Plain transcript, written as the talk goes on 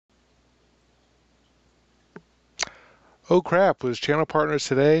Oh crap, was Channel Partners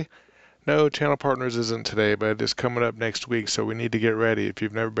today? No, Channel Partners isn't today, but it is coming up next week, so we need to get ready. If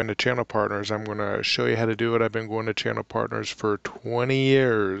you've never been to Channel Partners, I'm going to show you how to do it. I've been going to Channel Partners for 20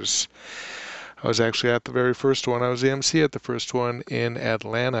 years. I was actually at the very first one. I was the MC at the first one in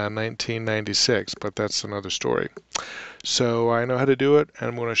Atlanta in 1996, but that's another story. So I know how to do it, and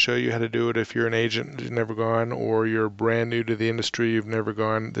I'm going to show you how to do it if you're an agent who's never gone or you're brand new to the industry, you've never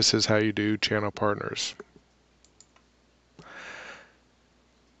gone. This is how you do Channel Partners.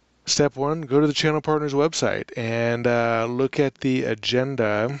 Step one, go to the Channel Partners website and look at the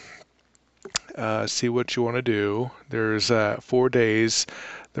agenda, see what you want to do. There's 4 days.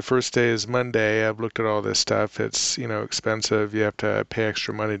 The first day is Monday. I've looked at all this stuff. It's, expensive. You have to pay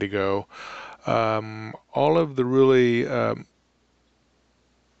extra money to go. All of the really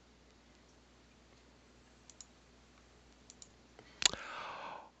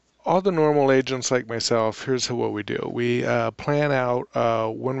all the normal agents like myself, here's what we do. We plan out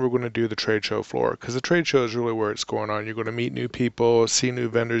when we're going to do the trade show floor, because the trade show is really where it's going on. You're going to meet new people, see new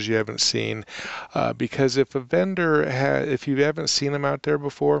vendors you haven't seen, because if a vendor if you haven't seen them out there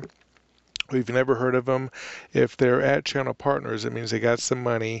before, we've never heard of them. If they're at Channel Partners, it means they got some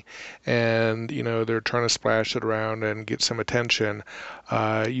money and, they're trying to splash it around and get some attention.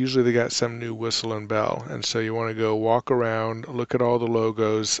 Usually they got some new whistle and bell. And so you want to go walk around, look at all the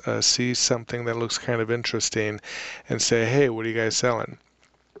logos, see something that looks kind of interesting and say, hey, what are you guys selling?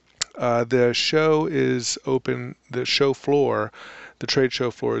 The show is open, the trade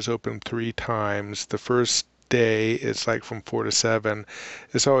show floor is open 3 times. The first day it's like from 4 to 7.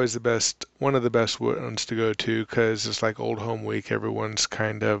 It's always one of the best ones to go to because it's like old home week. Everyone's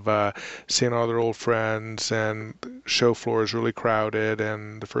kind of seeing all their old friends, and the show floor is really crowded,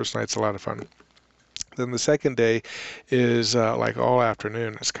 and the first night's a lot of fun. Then the second day is like all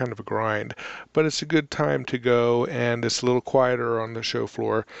afternoon. It's kind of a grind, but it's a good time to go, and it's a little quieter on the show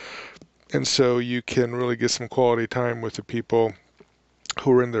floor, and so you can really get some quality time with the people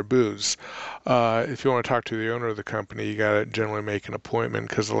who are in their booths. If you want to talk to the owner of the company, you got to generally make an appointment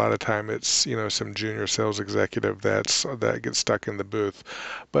because a lot of time it's some junior sales executive that gets stuck in the booth,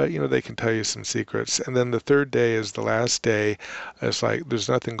 but they can tell you some secrets. And then the third day is the last day. It's like there's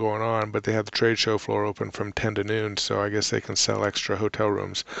nothing going on, but they have the trade show floor open from 10 to noon, so I guess they can sell extra hotel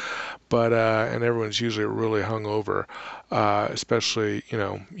rooms. But and everyone's usually really hungover, especially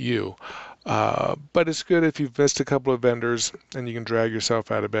you. But it's good if you've missed a couple of vendors and you can drag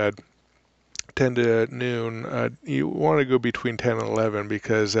yourself out of bed. 10 to noon, you want to go between 10 and 11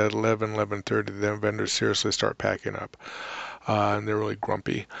 because at 11, 11:30, the vendors seriously start packing up and they're really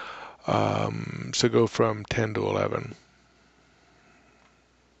grumpy. So go from 10 to 11.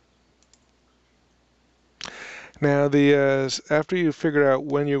 Now, after you figure out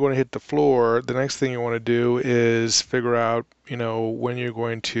when you're going to hit the floor, the next thing you want to do is figure out, when you're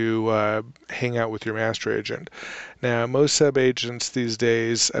going to hang out with your master agent. Now, most sub-agents these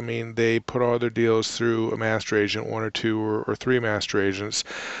days, they put all their deals through a master agent, 1 or 2 or 3 master agents.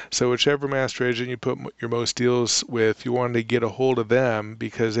 So whichever master agent you put your most deals with, you want to get a hold of them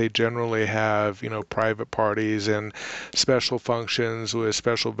because they generally have, private parties and special functions with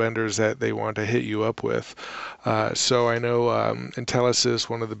special vendors that they want to hit you up with. So I know Intelisys,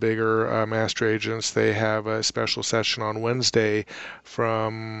 one of the bigger master agents, they have a special session on Wednesday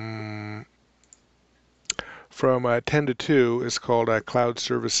from 10 to 2. It's called Cloud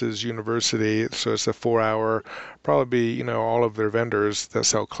Services University, so it's a 4-hour, probably all of their vendors that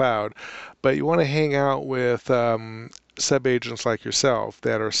sell cloud. But you want to hang out with sub-agents like yourself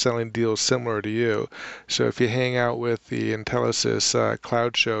that are selling deals similar to you. So if you hang out with the Intelisys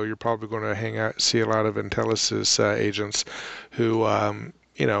cloud show, you're probably going to see a lot of Intelisys agents who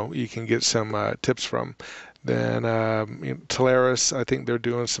you can get some tips from. Then Teleris, I think they're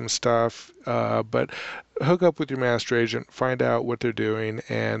doing some stuff, but hook up with your master agent, find out what they're doing,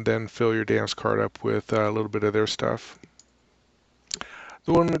 and then fill your dance card up with a little bit of their stuff.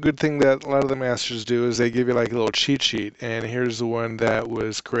 The one good thing that a lot of the masters do is they give you like a little cheat sheet, and here's the one that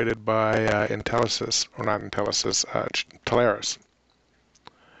was created by Intelisys, or not Intelisys, Teleris.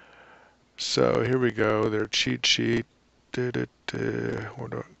 So here we go, their cheat sheet. Where do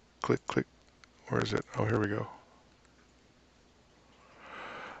I click? Where is it? Oh, here we go.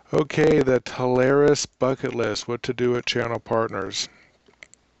 Okay, the Teleris bucket list, what to do at Channel Partners.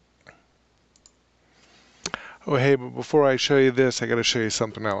 Oh, hey, but before I show you this, I got to show you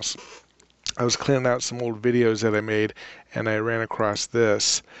something else. I was cleaning out some old videos that I made, and I ran across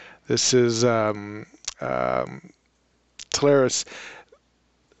this. This is Teleris.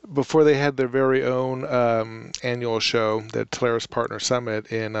 before they had their very own annual show, the Talaris Partner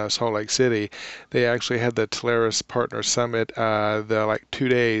Summit in Salt Lake City. They actually had the Talaris Partner Summit the like 2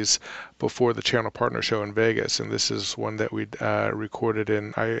 days before the Channel Partner Show in Vegas, and this is one that we recorded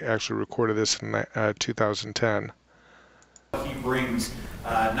in. I actually recorded this in 2010. He brings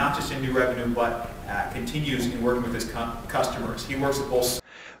not just in new revenue, but continues in working with his customers. He works with both.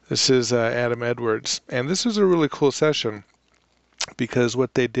 This is Adam Edwards, and this was a really cool session because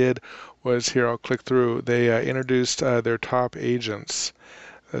what they did was, here I'll click through, they introduced their top agents.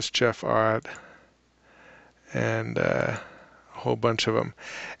 That's Jeff Ott and a whole bunch of them.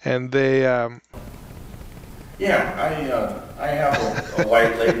 And they... Yeah, I have a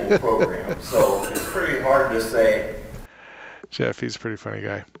white label program, so it's pretty hard to say. Jeff, he's a pretty funny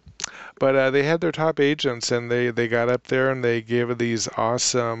guy. But they had their top agents, and they got up there and they gave these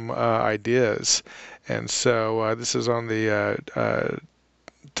awesome ideas. And so this is on the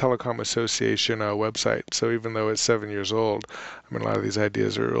Telecom Association website. So even though it's 7 years old, I mean, a lot of these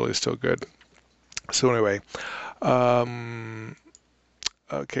ideas are really still good. So anyway,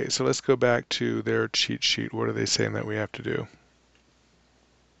 okay, so let's go back to their cheat sheet. What are they saying that we have to do?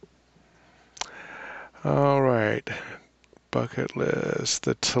 All right. Bucket list.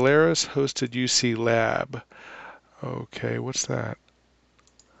 The Talaris hosted UC Lab. Okay, what's that?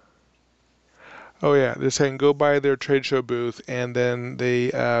 Oh yeah, they're saying go by their trade show booth, and then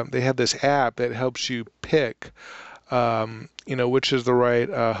they have this app that helps you pick, which is the right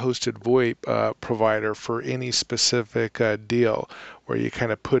hosted VoIP provider for any specific deal, where you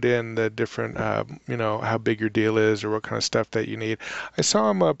kind of put in the different, how big your deal is or what kind of stuff that you need. I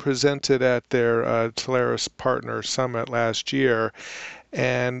saw them presented at their Talaris Partner Summit last year,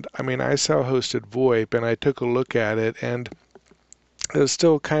 and I mean, I saw hosted VoIP, and I took a look at it, and it was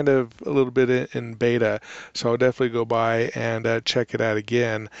still kind of a little bit in beta, so I'll definitely go by and check it out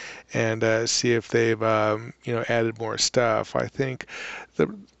again and see if they've added more stuff. I think that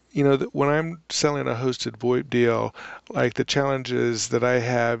when I'm selling a hosted VoIP deal, like the challenges that I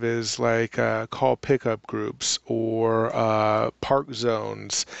have is like call pickup groups or park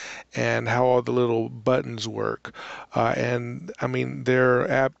zones and how all the little buttons work. And I mean, their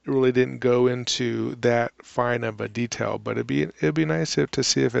app really didn't go into that fine of a detail, but it'd be nice to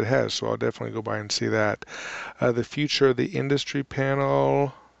see if it has. So I'll definitely go by and see that. The future of the industry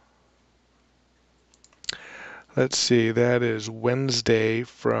panel. Let's see, that is Wednesday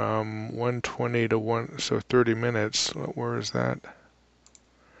from 1:20 to 1, so 30 minutes. Where is that?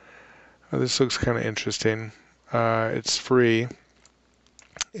 Oh, this looks kind of interesting. It's free,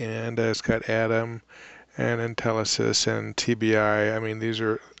 and it's got Adam and Intellisys and TBI. I mean, these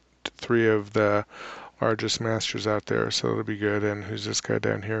are three of the largest masters out there, so it'll be good. And who's this guy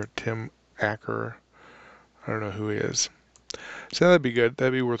down here? Tim Acker. I don't know who he is. So that'd be good.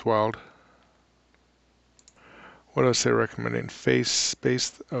 That'd be worthwhile. What else are they recommending? Face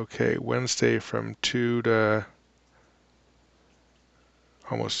space. Okay, Wednesday from 2 to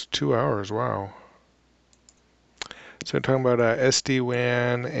almost 2 hours. Wow. So I'm talking about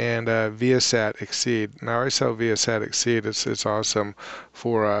SD-WAN and Viasat Exceed. Now I sell Viasat Exceed. It's awesome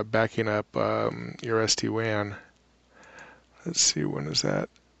for backing up your SD-WAN. Let's see, when is that?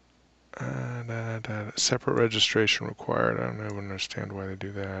 Separate registration required. I don't even understand why they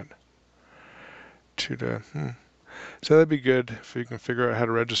do that. So that'd be good if you can figure out how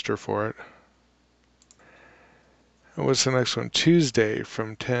to register for it. And what's the next one? Tuesday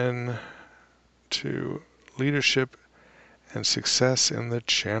from 10 to Leadership and Success in the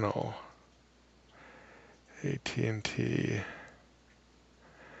Channel. AT&T.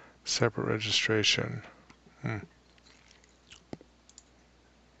 Separate registration. And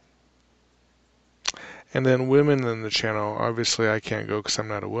then women in the channel. Obviously, I can't go because I'm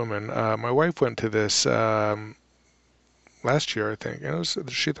not a woman. My wife went to this last year, I think, and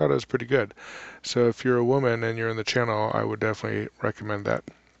she thought it was pretty good. So if you're a woman and you're in the channel, I would definitely recommend that.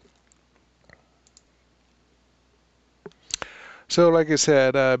 So like I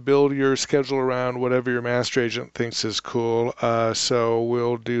said, build your schedule around whatever your master agent thinks is cool. So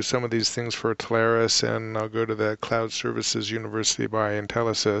we'll do some of these things for Talaris, and I'll go to the Cloud Services University by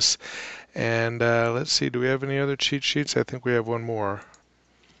Intellisys. And let's see, do we have any other cheat sheets? I think we have one more.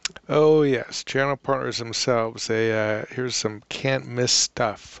 Oh yes, channel partners themselves. Here's some can't miss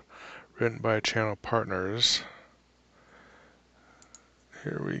stuff written by channel partners.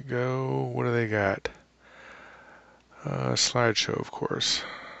 Here we go. What do they got? Slideshow, of course.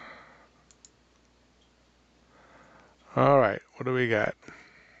 All right, what do we got?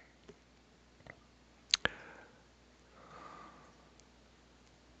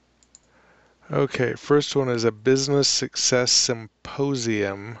 Okay, first one is a business success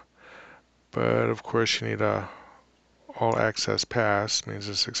symposium, but of course you need a all access pass, means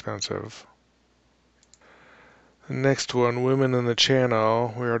it's expensive. The next one, women in the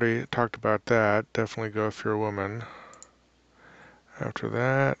channel, we already talked about that. Definitely go if you're a woman. After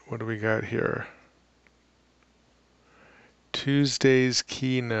that, what do we got here? Tuesday's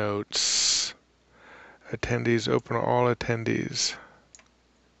keynotes. Attendees, open to all attendees.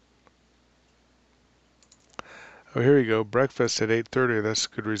 Oh, here you go. Breakfast at 8:30. That's a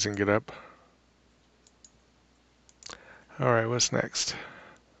good reason to get up. All right, what's next?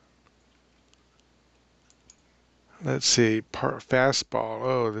 Let's see. Fastball.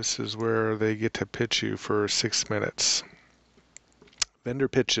 Oh, this is where they get to pitch you for 6 minutes. Vendor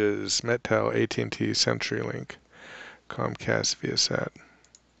pitches. Mettel, AT&T, CenturyLink, Comcast, Viasat.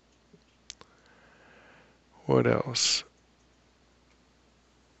 What else?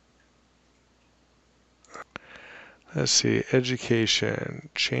 Let's see. Education.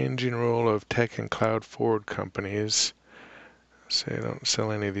 Changing role of tech and cloud forward companies. Say don't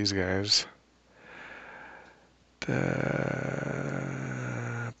sell any of these guys. Platte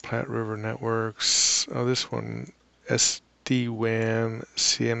River Networks. Oh, this one. SD-WAN,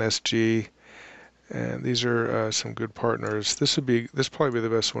 CNSG. And these are some good partners. This probably be the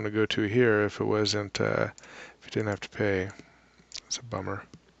best one to go to here if it wasn't if you didn't have to pay. It's a bummer.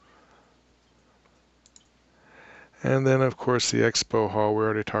 And then of course the expo hall. We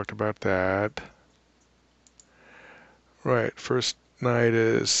already talked about that. Right. First night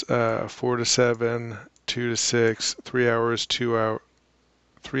is 4 to 7, 2 to 6, 3 hours,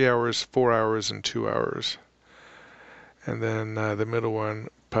 3 hours, 4 hours, and 2 hours. And then the middle one,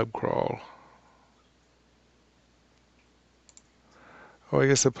 pub crawl. Oh, I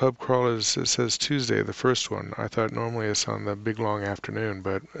guess the pub crawl is, it says Tuesday, the first one. I thought normally it's on the big long afternoon,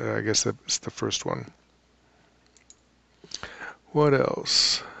 but I guess that's the first one. What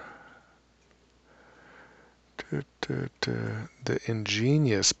else? The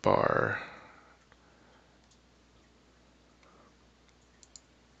Ingenious Bar.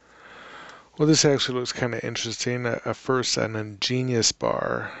 Well, this actually looks kind of interesting. First, an Ingenious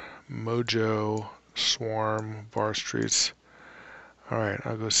Bar. Mojo, Swarm, Bar Streets. All right,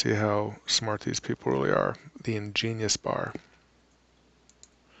 I'll go see how smart these people really are. The Ingenious Bar.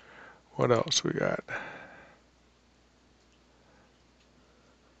 What else we got?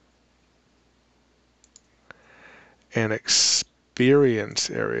 An experience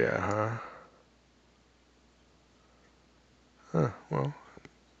area, huh? Huh, well.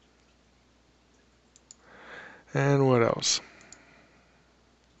 And what else?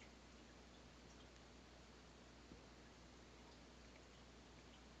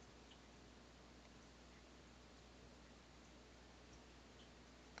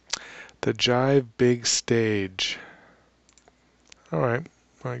 The Jive Big Stage. All right,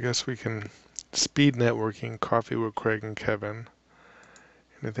 well, I guess we can speed networking, coffee with Craig and Kevin.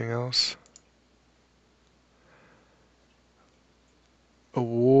 Anything else?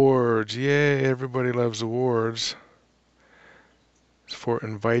 Awards. Yay, everybody loves awards. It's for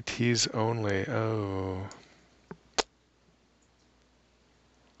invitees only. Oh.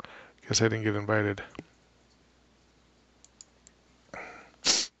 Guess I didn't get invited.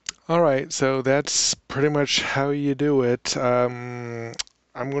 All right, so that's pretty much how you do it.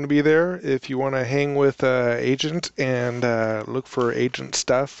 I'm going to be there if you want to hang with Agent and look for Agent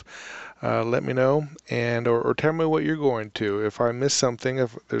stuff. Let me know or tell me what you're going to. If I miss something,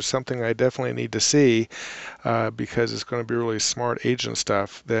 if there's something I definitely need to see because it's going to be really smart agent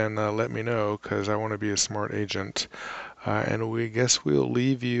stuff, then let me know because I want to be a smart agent. And we guess we'll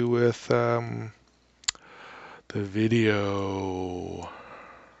leave you with the video.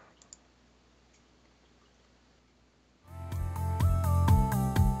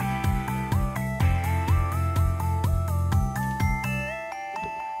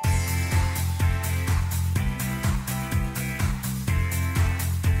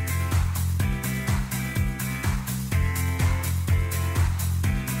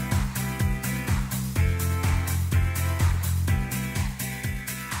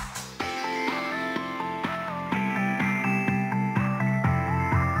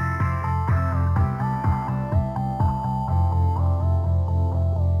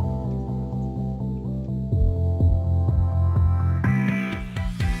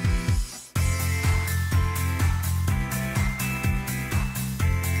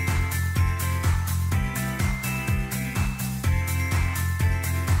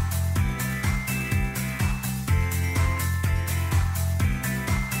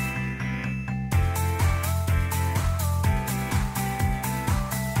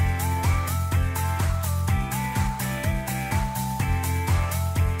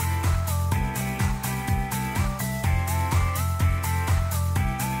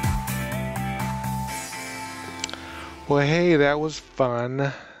 Well, hey, that was fun.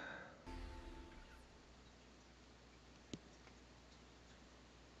 All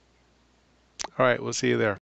right, we'll see you there.